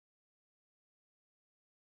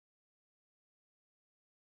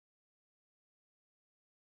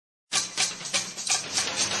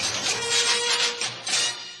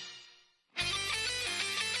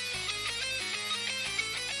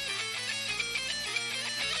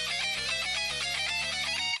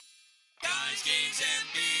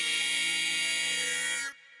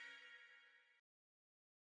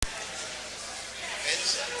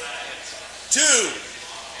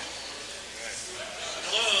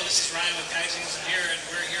this is Ryan with Gutter Geeks here, and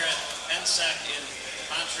we're here at NSEC in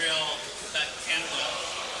Montreal, Quebec, Canada.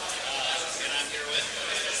 And I'm here with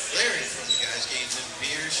Larry from the Guys, Games, and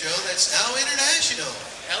Beer show that's now international.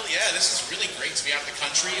 Hell yeah, this is really great to be out of the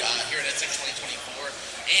country here at NSEC2024.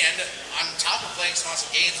 And on top of playing some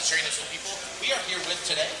awesome games and sharing this with people, we are here with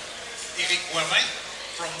today Boivin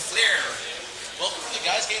from Flair. Welcome to the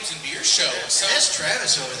Guys, Games, and Beer show. So that's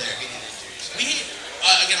Travis over there getting into yourself. We,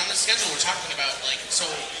 again, on the schedule, we're talking about, like, so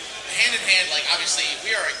hand in hand, like, obviously,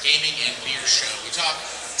 we are a gaming and beer show. We talk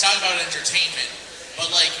about entertainment, but,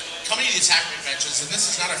 like, coming to these hack conventions, and this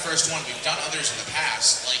is not our first one, we've done others in the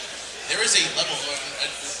past, like, there is a level of,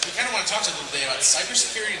 we kind of want to talk to you a little bit about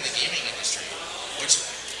cybersecurity in the gaming industry, which,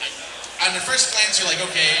 on the first glance, you're like,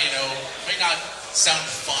 okay, you know, might not sound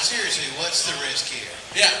fun. Seriously, what's the risk here?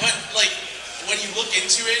 Yeah, but, like, when you look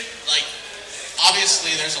into it, like,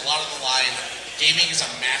 obviously, there's a lot on the line. Gaming is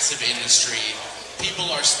a massive industry.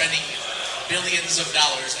 People are spending billions of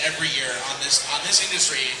dollars every year on this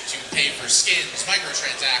industry to pay for skins,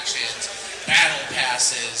 microtransactions, battle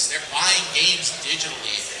passes. They're buying games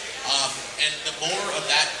digitally. And the more of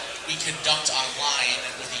that we conduct online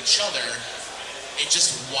with each other, it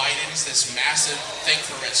just widens this massive thing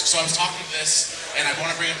for risk. So I was talking to this, and I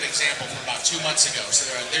want to bring up an example from about 2 months ago. So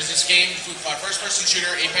there's this game, first-person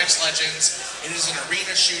shooter, Apex Legends. It is an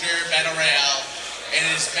arena shooter, battle royale, and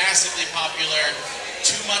it is massively popular.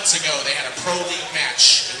 2 months ago, they had a pro league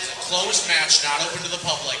match. It was a closed match, not open to the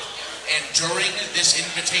public. And during this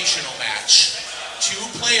invitational match, 2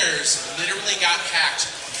 players literally got hacked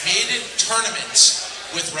mid-tournament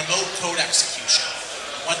with remote code execution.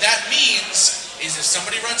 What that means is if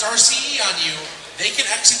somebody runs RCE on you, they can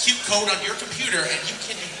execute code on your computer and you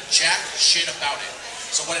can do jack shit about it.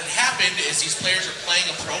 So what had happened is these players are playing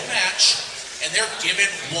a pro match and they're given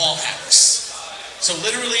wall hacks. So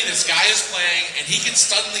literally this guy is playing and he can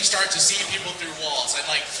suddenly start to see people through walls. And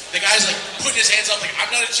like the guy's like putting his hands up like, I'm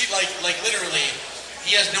not a cheat, like literally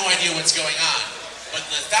he has no idea what's going on. But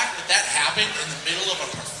the fact that that happened in the middle of a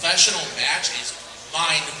professional match is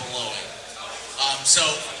mind-blowing. So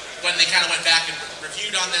when they kind of went back and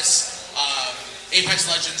reviewed on this, Apex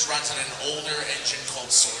Legends runs on an older engine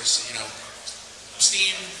called Source. You know,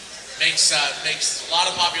 Steam makes a lot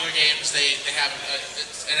of popular games. They have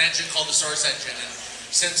an engine called the Source engine, and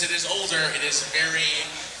since it is older, it is very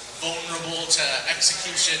vulnerable to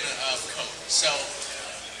execution of code. So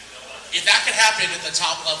if that could happen at the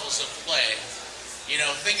top levels of play, you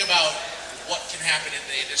know, think about what can happen in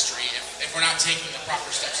the industry if we're not taking the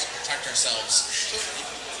proper steps to protect ourselves.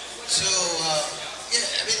 Yeah,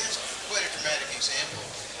 I mean, that's quite a dramatic example.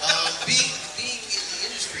 Being in the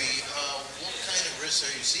industry, what kind of risks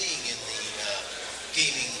are you seeing in the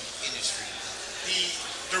gaming industry?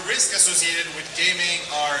 The risks associated with gaming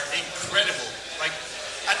are incredible. Like,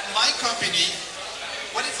 at my company,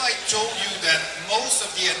 what if I told you that most of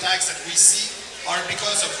the attacks that we see are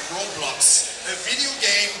because of Roblox, a video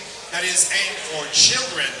game that is aimed for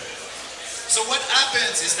children? So what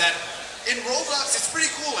happens is that in Roblox, it's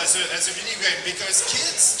pretty cool as a video game because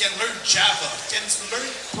kids can learn Java, can learn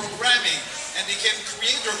programming, and they can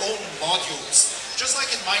create their own modules, just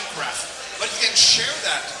like in Minecraft. But you can share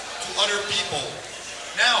that to other people.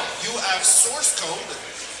 Now, you have source code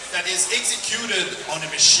that is executed on a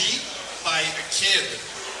machine by a kid.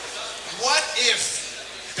 What if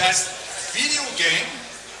that video game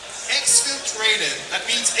exfiltrated, that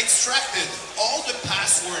means extracted all the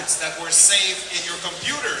passwords that were saved in your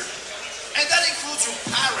computer? And that includes your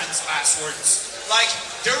parents' passwords, like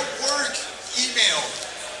their work email,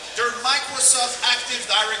 their Microsoft Active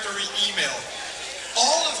Directory email,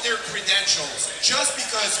 all of their credentials, just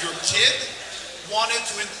because your kid wanted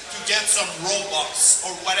to get some Robux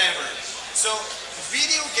or whatever. So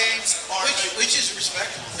video games are... Which is a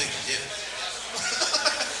respectable thing to do.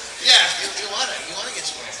 Yeah. You want to get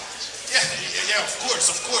some Robux. Yeah, of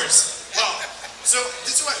course. Well, so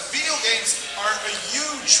this is why video games are a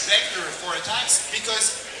huge vector for attacks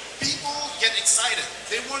because people get excited.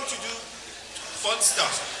 They want to do fun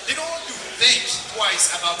stuff. They don't want to think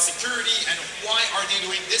twice about security and why are they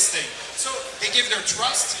doing this thing. So they give their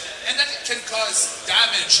trust and that can cause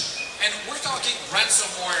damage. And we're talking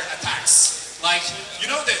ransomware attacks. Like, you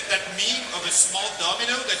know that meme of a small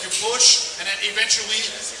domino that you push and then eventually,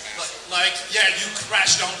 like, yeah, you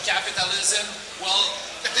crash down capitalism? Well,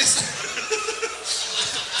 this...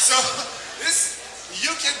 So,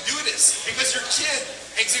 you can do this because your kid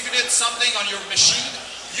executed something on your machine.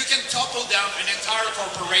 You can topple down an entire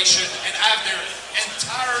corporation and have their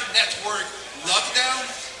entire network locked down,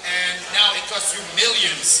 and now it costs you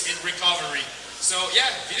millions in recovery. So yeah,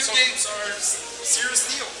 video games are serious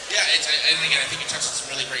deal. Yeah, and again, I think you touched on some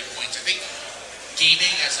really great points. I think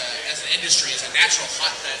gaming as an industry is a natural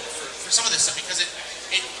hotbed for some of this stuff because it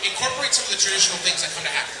incorporates some of the traditional things that come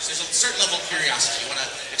to hackers. There's a certain level of curiosity. You want to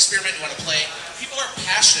experiment, you want to play. People are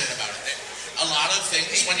passionate about it. A lot of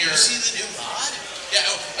things when you're... You see the new mod? Yeah,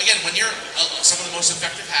 again, when you're... some of the most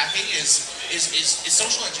effective hacking is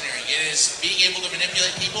social engineering. It is being able to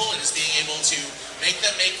manipulate people. It is being able to make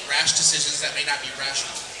them make rash decisions that may not be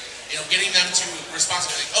rational. You know, getting them to respond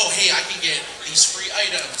to like, oh, hey, I can get these free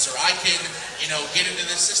items, or I can, you know, get into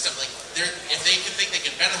this system. Like, if they can think they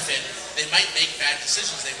can benefit, they might make bad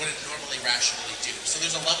decisions they wouldn't normally rationally do. So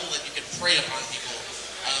there's a level that you can prey upon people,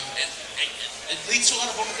 and it leads to a lot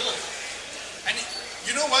of vulnerability. And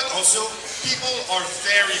you know what? Also, people are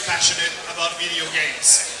very passionate about video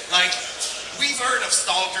games. Like, we've heard of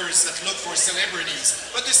stalkers that look for celebrities,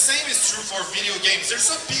 but the same is true for video games. There's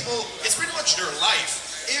some people, it's pretty much their life.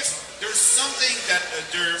 If there's something that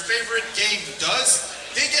their favorite game does,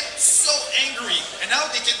 they get so angry, and now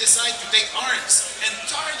they can decide to take arms and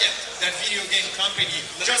target that video game company.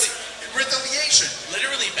 Just retaliation.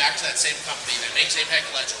 Literally back to that same company that makes Apex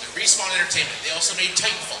Legends, Respawn Entertainment. They also made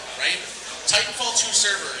Titanfall, right? Titanfall 2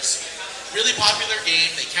 servers, really popular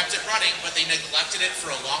game. They kept it running, but they neglected it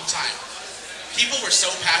for a long time. People were so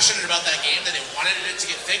passionate about that game that they wanted it to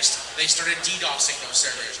get fixed, they started DDoSing those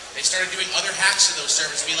servers. They started doing other hacks to those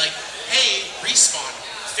servers, be like, hey, Respawn,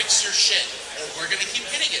 fix your shit, or we're gonna keep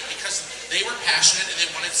hitting it, because they were passionate and they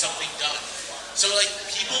wanted something done. So like,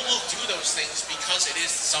 people will do those things because it is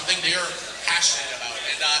something they are passionate about,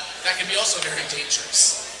 and that can be also very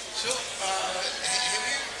dangerous. So,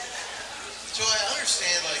 so I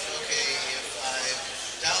understand, like, okay, if I'm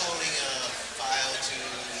downloading a file to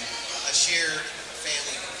a shared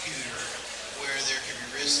family computer where there can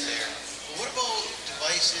be risks there. But what about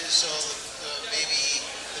devices? So maybe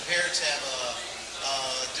the parents have a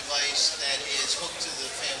device that is hooked to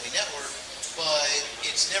the family network, but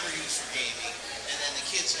it's never used for gaming. And then the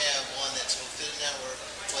kids have one that's hooked to the network,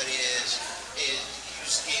 but is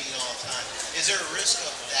used gaming all the time. Is there a risk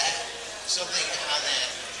of that? Something on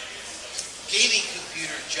that gaming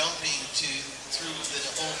computer jumping through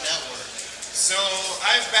the whole network? So,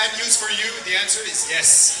 I have bad news for you. The answer is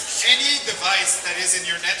yes. Any device that is in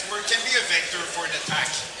your network can be a vector for an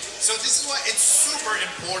attack. So this is why it's super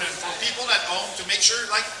important for people at home to make sure,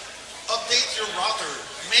 like, update your router.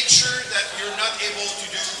 Make sure that you're not able to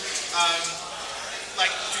do,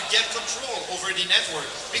 to get control over the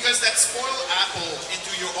network. Because that spoiled apple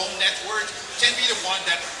into your own network can be the one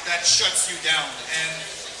that shuts you down and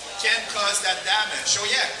can cause that damage. So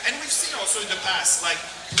yeah, and we've seen also in the past, like,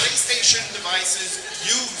 PlayStation devices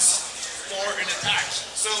used for an attack.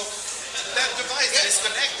 So that device that is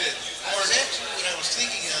connected. When I was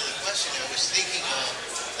thinking of the question, I was thinking of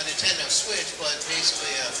a Nintendo Switch, but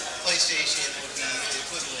basically a PlayStation would be the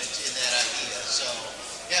equivalent in that idea. So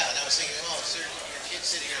yeah, and I was thinking, oh, so your kid's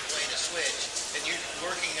sitting here playing a Switch, and you're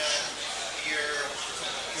working on your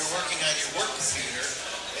work computer,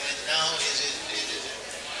 and now is it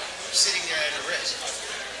sitting there at a risk?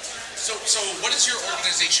 So what does your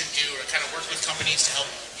organization do to kind of work with companies to help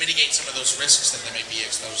mitigate some of those risks that they may be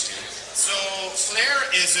exposed to? So Flare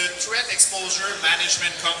is a threat exposure management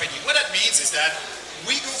company. What that means is that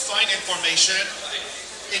we go find information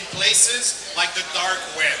in places like the dark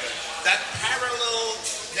web, that parallel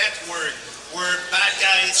network where bad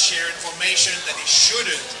guys share information that they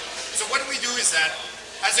shouldn't. So what we do is that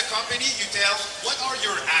as a company, you tell, what are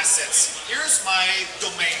your assets? Here's my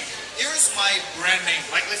domain. Here's my brand name.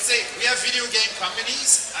 Like, let's say we have video game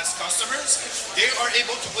companies as customers. They are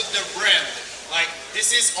able to put their brand. Like,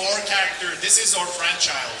 this is our character. This is our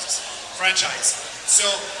franchise. So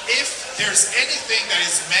if there's anything that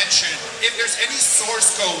is mentioned, if there's any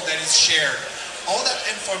source code that is shared, all that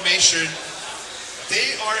information,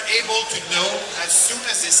 they are able to know as soon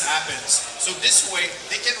as this happens. So this way,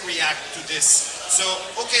 they can react to this. So,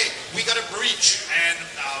 okay, we got a breach, and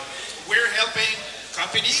we're helping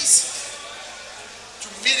companies to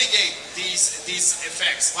mitigate these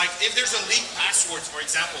effects. Like, if there's a leaked password, for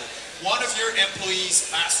example, one of your employees'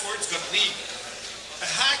 passwords got leaked. A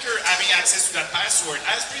hacker having access to that password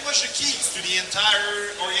has pretty much the keys to the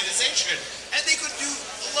entire organization, and they could do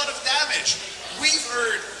a lot of damage. We've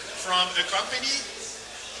heard from a company.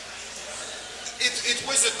 It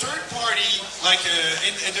was a third party, like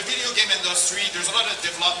in the video game industry, there's a lot of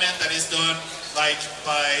development that is done like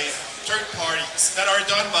by third parties, that are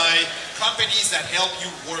done by companies that help you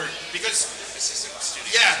work. Because,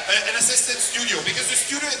 an assistant studio, because the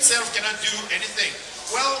studio itself cannot do anything.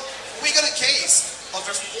 Well, we got a case of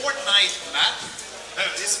a Fortnite map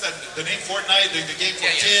Isn't that the name Fortnite, the game for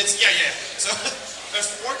kids? Yeah. So a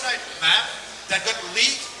Fortnite map that got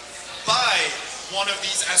leaked by one of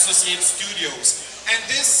these associated studios. And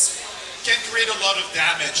this can create a lot of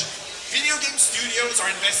damage. Video game studios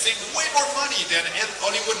are investing way more money than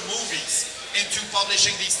Hollywood movies into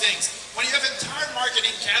publishing these things. When you have entire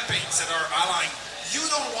marketing campaigns that are aligned, you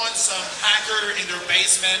don't want some hacker in their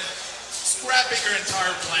basement scrapping your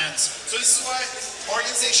entire plans. So this is why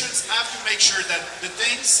organizations have to make sure that the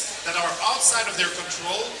things that are outside of their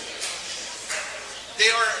control,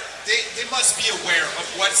 they must be aware of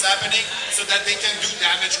what's happening so that they can do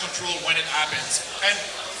damage control when it happens. And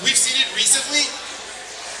we've seen it recently.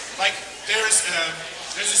 Like there's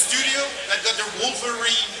a studio that got their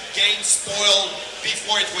Wolverine game spoiled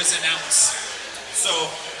before it was announced. So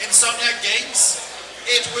Insomniac Games,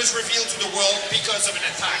 it was revealed to the world because of an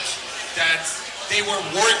attack that they were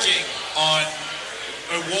working on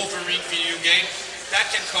a Wolverine video game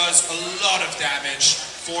that can cause a lot of damage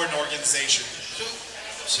for an organization.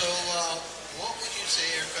 So what would you say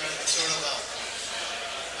are kind of sort of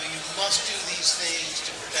you must do these things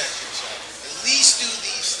to protect yourself? At least do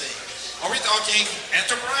these things. Are we talking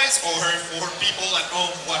enterprise or for people at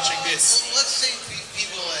home watching this? Let's say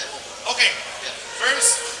people at home. Okay. Yeah.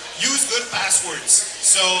 First, use good passwords.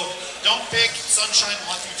 So don't pick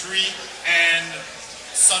Sunshine123 and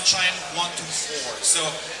Sunshine124. So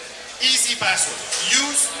easy password.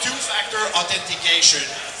 Use two-factor authentication.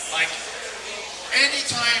 Like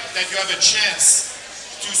anytime that you have a chance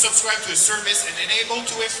to subscribe to a service and enable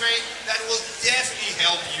 2FA, that will definitely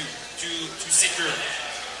help you to secure.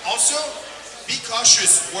 Also, be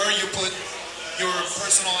cautious where you put your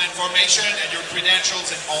personal information and your credentials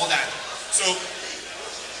and all that. So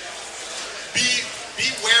be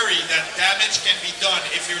wary that damage can be done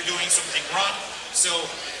if you're doing something wrong. So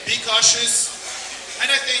be cautious. And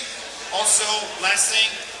I think also, last thing,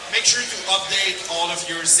 make sure to update all of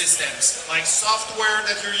your systems, like software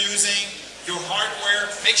that you're using, your hardware.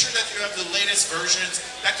 Make sure that you have the latest versions.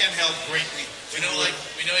 That can help greatly. We know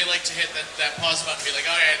you like to hit that pause button and be like,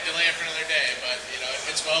 all right, delay it for another day, but you know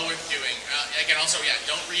it's well worth doing. Again, also,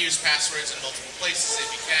 don't reuse passwords in multiple places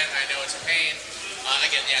if you can. I know it's a pain.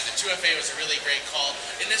 Again, the 2FA was a really great call,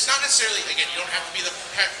 and it's not necessarily, again, you don't have to be the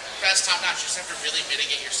best top-notch. You just have to really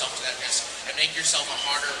mitigate yourself to that risk and make yourself a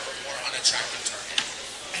harder or more unattractive target.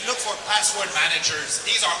 And look for password managers.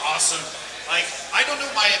 These are awesome. Like, I don't know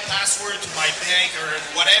my password to my bank or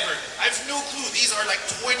whatever. I have no clue. These are like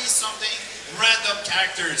 20-something random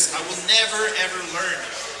characters I will never ever learn.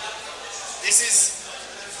 This is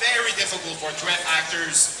very difficult for threat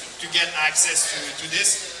actors to get access to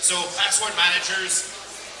this. So password managers,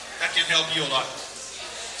 that can help you a lot.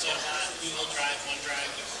 So Google Drive,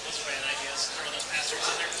 OneDrive, those are bad ideas. Throw those passwords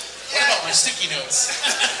in there. What about my sticky notes?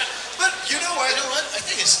 But you know what? I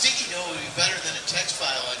think a sticky note would be better than a text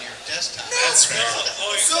file on your desktop. That's right.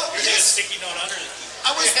 So you're getting a sticky note under it.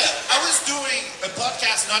 I was doing a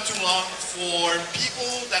podcast not too long for people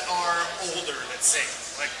that are older, let's say.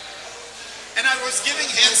 And I was giving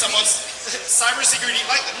hints about cybersecurity.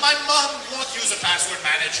 Like, my mom won't use a password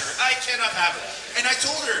manager. I cannot have it. And I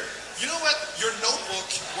told her, you know what? Your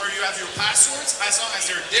notebook where you have your passwords, as long as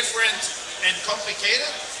they're different and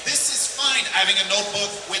complicated, this is fine having a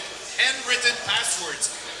notebook with handwritten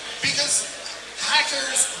passwords. Because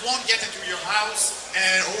hackers won't get into your house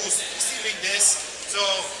and, stealing this. So,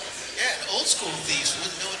 old school thieves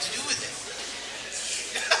wouldn't know what to do with it.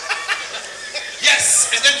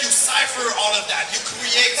 yes, and then you cipher all of that. You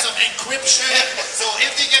create some encryption. So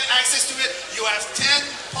if they get access to it, you have 10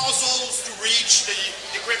 puzzles to reach the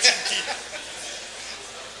decryption key.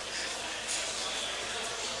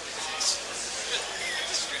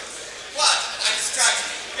 What? I distracted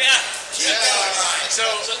you. Yeah. Keep going, Ryan. So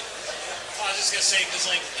I was just gonna say, because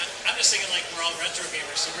I'm just thinking we're all retro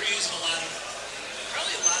gamers, so we're using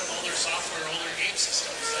probably a lot of older software, older game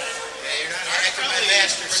systems that you're not aren't hacking my probably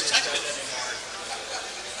master protected system anymore.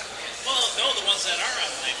 Well, no, the ones that are on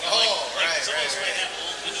right. Some of us might have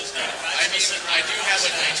old Windows 95. I mean, I do have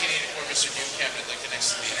a 1984 Mr. Doom cabinet that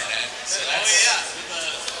connects to the internet. So that's,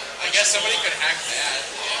 I guess somebody could hack that,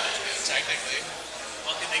 technically.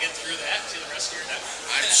 Well, can they get through that to the rest of your network?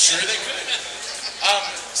 I'm sure they could.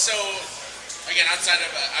 So, again, outside of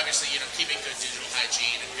obviously, keeping good digital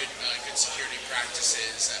hygiene and good security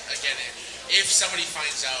practices. Again, if somebody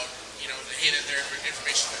finds out, hey, that their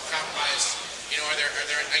information has been compromised, are there?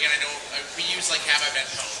 Again, I know we use Have I Been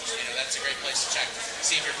Pwned? That's a great place to check.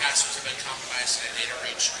 See if your passwords have been compromised in a data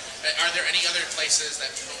breach. Are there any other places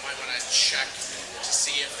that people might want to check to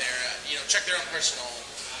see if they're, check their own personal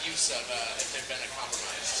use of if they've been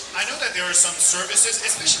compromised. I know that there are some services,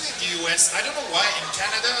 especially in the US. I don't know why in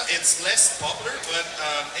Canada it's less popular, but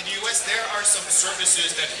in the US there are some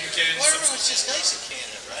services that you can. Well, everyone's just nice in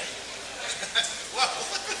Canada, right? Well,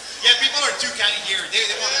 yeah, people are too kind here. They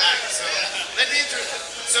want to act. So let me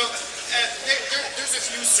So there's a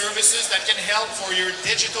few services that can help for your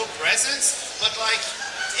digital presence, but like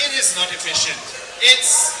it is not efficient.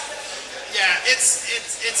 It's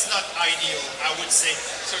not ideal, I would say.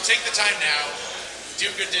 So take the time now,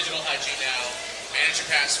 do good digital hygiene now, manage your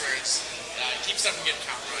passwords, keep stuff from getting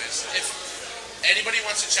compromised. If anybody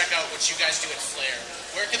wants to check out what you guys do at Flare,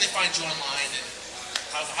 where can they find you online and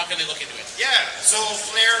how can they look into it? Yeah, so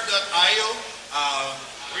flare.io,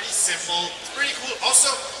 pretty simple, it's pretty cool.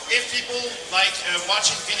 Also, if people like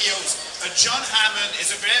watching videos, John Hammond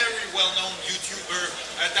is a very well-known YouTuber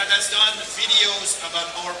that has done videos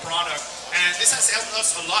about our product, and this has helped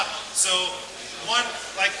us a lot. So one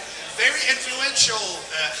like very influential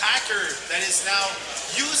hacker that is now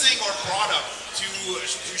using our product to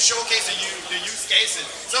showcase the use cases.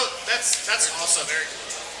 So that's awesome. Very cool.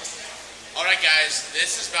 All right, guys,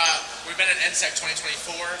 we've been at NSEC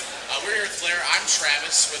 2024. We're here with Flare. I'm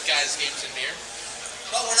Travis with Guys, Games, and Beer.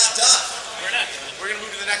 But we're not done. We're not done. We're going to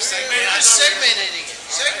move to the next segment. We're just segmenting it.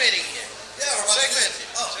 Segmenting it. Yeah, we're about Segment.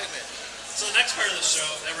 to Oh. Segment. So the next part of the show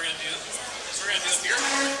that we're going to do is we're going to do a beer.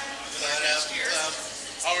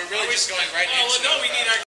 Oh, we're really just going right into no, we need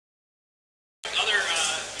our other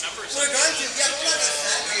numbers. We're going to, yeah, we're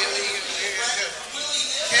not going to.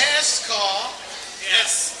 Cast call.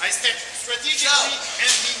 Yes, I strategically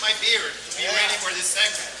empty my beer to be ready for this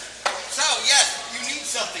segment. So, yes, you need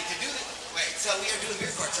something to do this. Wait, so we are doing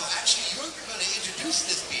beer court. So actually, you're going to introduce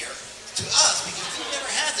this beer to us because we've never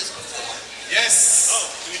had this before. Yes. Oh,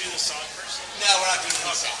 do we do the song first? No, we're not doing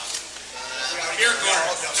this. Beer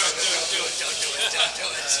court.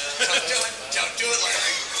 Don't do it,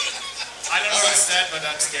 Larry. I don't know what's that, but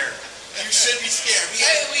I'm scared. You should be scared. We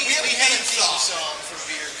have a had a theme theme song. song for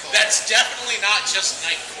beer call. That's definitely not just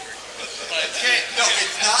Night Court, but No,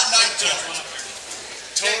 it's not Night Court.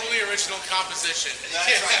 totally original composition.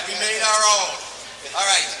 That's right. We made our own. All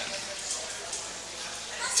right.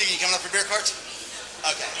 Tiggy, you coming up for beer carts?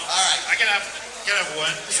 Okay. All right. I can have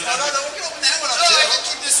one. So No, we can open that one up I too. can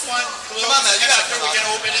keep this one closed. Come on, man. You gotta after come we can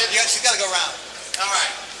on. open it. She's got to go around. All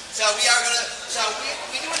right. So we are gonna. So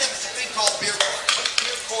we do a thing called beer court. What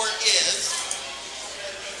beer court is?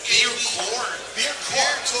 Beer court. Beer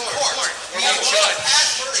court. Court. We We're have gonna a judge.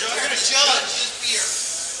 password. We're gonna judge this beer.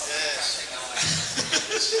 Yes.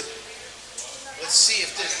 Let's see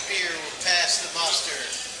if this beer will pass the muster.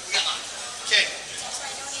 Okay.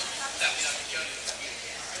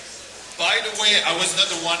 By the way, I was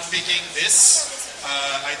not the one picking this.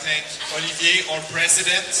 I thank Olivier, our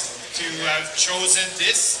president, to have chosen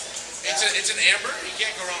this. It's an amber. You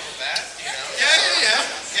can't go wrong with that. You know.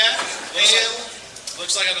 Yeah. Ale.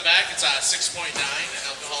 Looks like on the back it's 6.9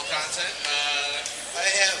 alcohol content. I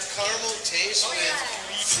have caramel taste with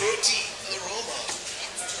fruity aroma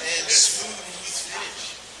and smooth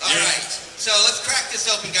finish. All right. So let's crack this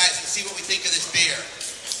open, guys, and see what we think of this beer.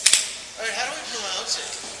 All right, how do we pronounce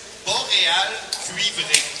it? Montreal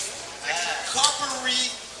cuivré. Ah.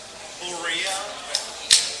 Coppery Boreal.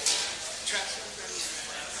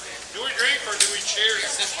 Do we drink or do we cheers?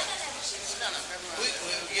 This one.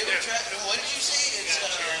 Give it a try. What did you say? It's,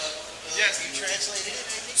 Yes. You translated it,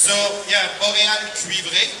 maybe? So, yeah, Boreal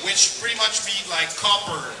cuivré, which pretty much means like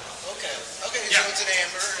copper. Okay. Okay, Yeah. so it's an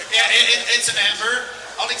amber. Yeah, it's an amber.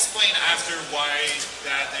 I'll explain after why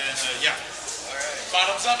that, and yeah. All right.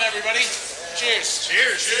 Bottoms up, everybody. Cheers.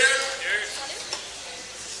 Cheers.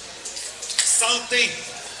 Santé.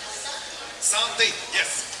 Santé,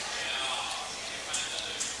 yes.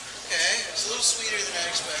 Okay, it's a little sweeter than I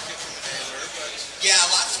expected from an amber, but Yeah, a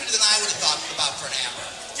lot sweeter than I would have thought about for an amber.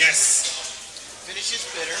 Yes. finish is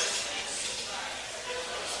bitter.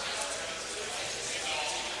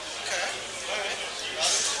 Okay, all right.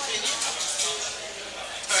 Rather continue.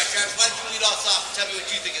 All right, Travis, why don't you lead us off and tell me what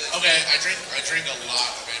you think of this? Okay, I drink a lot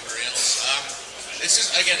of amber ales. This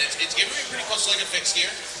is again, it's giving me pretty close to like a fixed gear.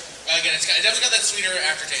 Again, it definitely got that sweeter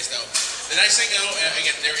aftertaste though. The nice thing though,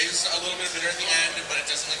 again, there is a little bit of bitter at the end, but it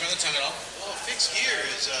doesn't linger on the tongue at all. Well, fixed gear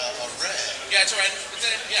is a red. Yeah, it's a red.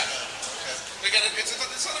 Yeah. Okay. Again, it's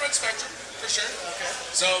on the red spectrum for sure. Okay.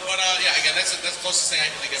 So, but yeah, again, that's the closest thing I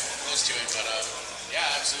can think of close to it. But yeah,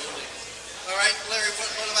 absolutely. All right, Larry,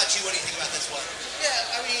 what about you? What do you think about this one?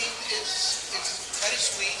 Yeah, I mean, it's kind of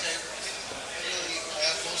sweet. I really,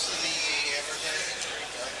 most of the amber that I drink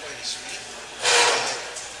are quite sweet.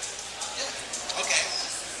 Okay.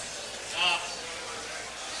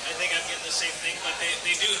 I think I'm getting the the same thing, but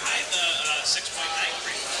they do hide the 6.9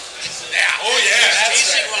 pretty well. Yeah. Oh yeah. It's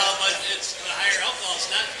tasting well, but it's the higher alcohol is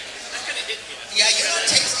not going to hit you. Yeah, you're not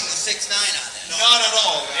tasting the 6.9 on it. Not at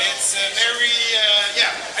all. It's very,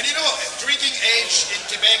 yeah. And you know, drinking age in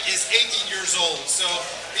Quebec is 18 years old. So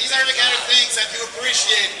these are the kind of things that you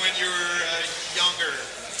appreciate when you're younger.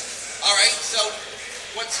 All right, so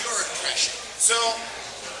what's your impression? So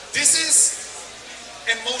this is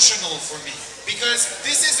emotional for me because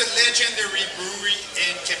this is a legendary brewery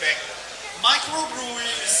in Quebec.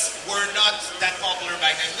 Microbreweries were not that popular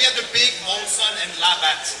back then. We had the big Molson and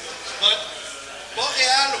Labatt, but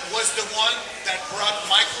Montreal was the one that brought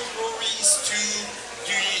microbreweries to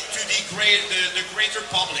the greater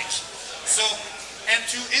public. So, and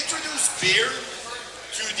to introduce beer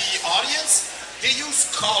to the audience, they use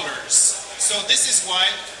colors. So this is why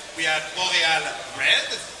we have Boreal Red,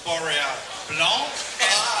 Boreal Blanc,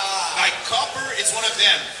 and like copper is one of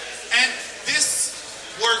them. And this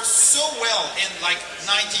worked so well in like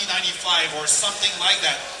 1995 or something like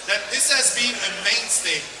that, that this has been a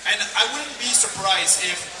mainstay. And I wouldn't be surprised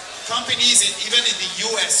if companies even in the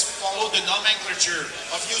US follow the nomenclature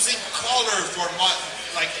of using color for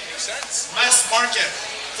mass market.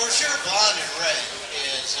 For sure, blonde and red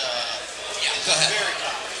is Go ahead. very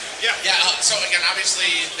common. Yeah. Yeah, so again, obviously,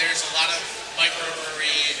 there's a lot of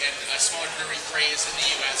microbrewery and smaller brewery craze in the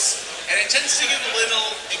U.S., and it tends to get a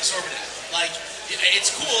little exorbitant. Like,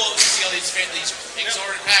 it's cool to see all these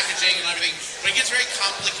exorbitant packaging and everything, but it gets very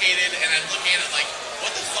complicated, and I'm looking at it like,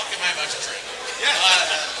 what the fuck am I about to drink? Yeah.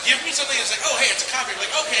 Give me something that's like, oh, hey, it's a coffee. I'm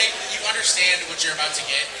like, okay, you understand what you're about to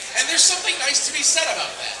get, and there's something nice to be said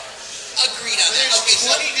about that. Agreed on that. There's Okay,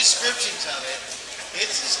 so 20 descriptions of it.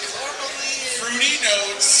 It's as caramely and Fruity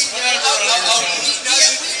notes, we whatever.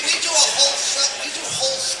 do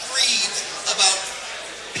whole screens about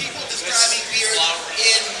people describing beer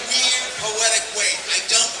in weird poetic ways. I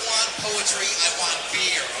don't want poetry, I want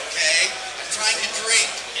beer, okay? I'm trying to drink.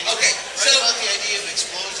 Okay, right about the idea of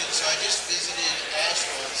explosion. So I just visited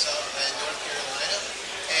Asheville in North Carolina,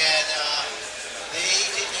 and they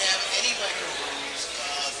didn't have any microbreweries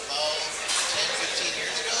about 10, 15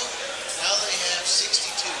 years ago. Now they have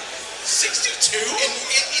 62. 62?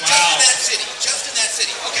 Just in that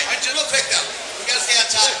city. Okay, real quick though. We gotta stay on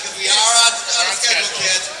time because we are on schedule,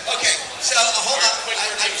 kids. Okay, so hold on.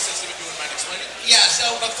 Yeah,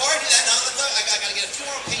 so before I do that, I gotta get a few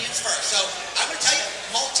more opinions first. So I'm gonna tell you,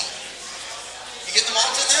 malty. You get the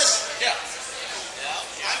malt in this? Yeah.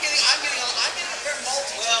 I'm getting a fair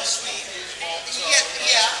malty. Well, sweet is malt. So Yeah.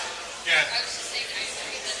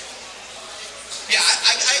 Yeah,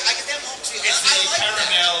 I get that malty. It's I the like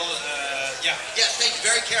caramel, that. Yes, thank you.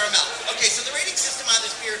 Very caramel. Okay, so the rating system on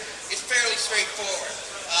this beer is fairly straightforward.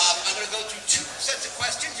 I'm going to go through 2 sets of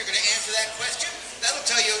questions. You're going to answer that question. That'll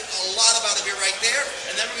tell you a lot about the beer right there.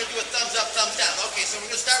 And then we're going to do a thumbs up, thumbs down. Okay, so we're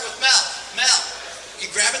going to start with Mel. Mel,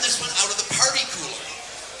 you're grabbing this one out of the party cooler.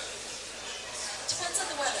 Depends on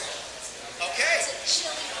the weather. Okay. It's a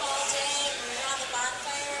chilly fall day, we're around the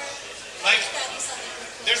bonfire. Like, Gotta do something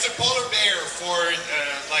cool. there's a polar bear for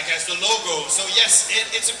as the logo. So yes,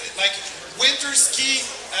 it's like winter ski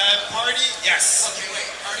party. Yes. Okay, wait.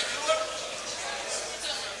 Party cooler?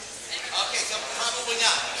 Okay, so probably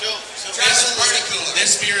not. So Travis, party cooler.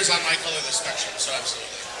 This beer is on my color of the spectrum, so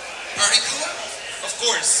absolutely. Party cooler? Of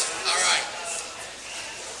course. All right.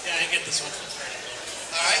 Yeah, I get this one from Party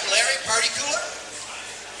Cooler. All right, Larry, party cooler?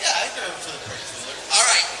 yeah, I go for the party cooler. All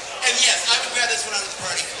right. And yes, I would grab this one out of the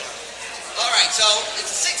party cooler. All right, so it's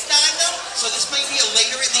a 6-9 though, so this might be a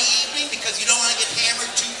later in the evening because you don't want to get hammered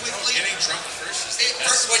too quickly. Getting drunk first is the best.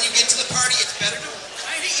 First, when you get to the party, it's better to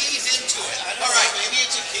kind of ease into it. I don't All know, right, maybe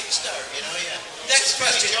it's a kickstart, yeah. next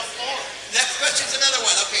question. Jump forward. Next question's another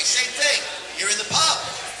one. Okay, same thing. You're in the pub.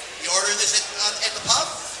 You ordering this at the pub?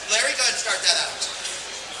 Larry, go ahead and start that out.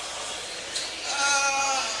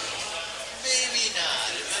 Maybe not.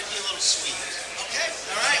 It might be a little sweet. Okay,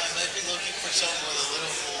 all right. I might be looking for something with a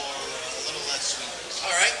little less sweetness.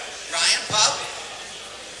 All right, Ryan, pub.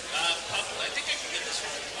 Pub, I think I can get this one.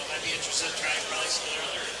 I might be interested in trying probably some of their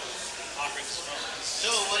other offerings as well. So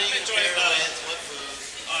what do you Enjoy compare about with? What food?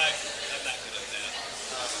 I'm not good at that.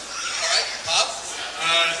 All right, pub.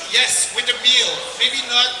 Yes, with a meal. Maybe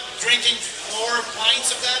not drinking 4 pints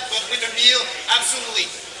of that, but with a meal, absolutely.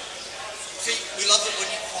 See, we love it when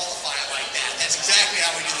you qualify it like that. That's exactly how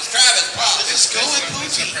we do this. Travis, pub. Just go with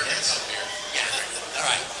poutine. Yeah. All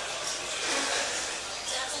right.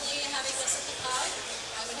 Definitely having this at the pub.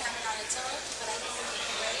 I would have it on its own, but I think it would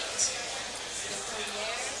be great. The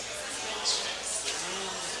Gruyere, grilled cheese.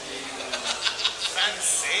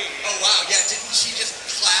 Fancy. Oh wow, yeah. Didn't she just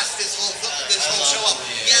class this whole show up?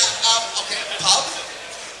 yeah. Yeah. Okay.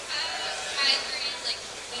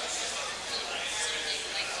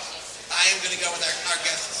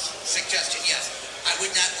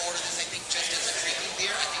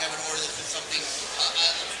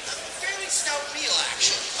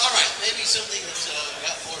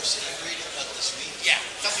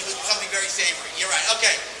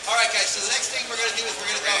 right, guys. So the next thing we're going to do is we're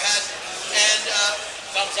going to go ahead and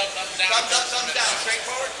Thumbs up, thumbs down. thumbs up, thumbs down.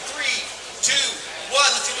 Straightforward. 3, 2, 1.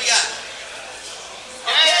 Let's see what we got.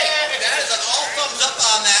 Okay, that is an all thumbs up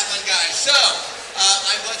on that one, guys. So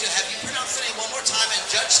I'm going to have you pronounce the name one more time, and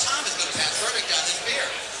Judge Tom is going to pass verdict on this beer.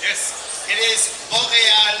 Yes, it is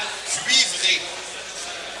Montreal Cuivré.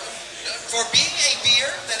 For being a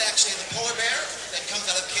beer that actually is a polar bear that comes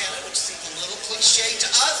out of Canada, which seems a little cliche to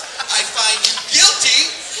us, I find you guilty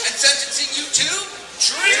and sentencing you to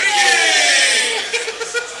drinking.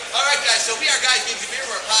 All right, guys. So we are Guys Games and Beer.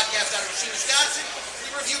 We're a podcast out of Racine, Wisconsin.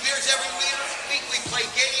 We review beers every week. We play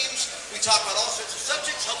games. We talk about all sorts of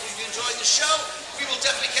subjects. Hopefully you enjoyed the show. We will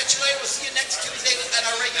definitely catch you later. We'll see you next Tuesday at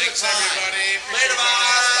our regular Thanks, time. everybody. Later, bye.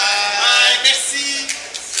 Bye. Merci.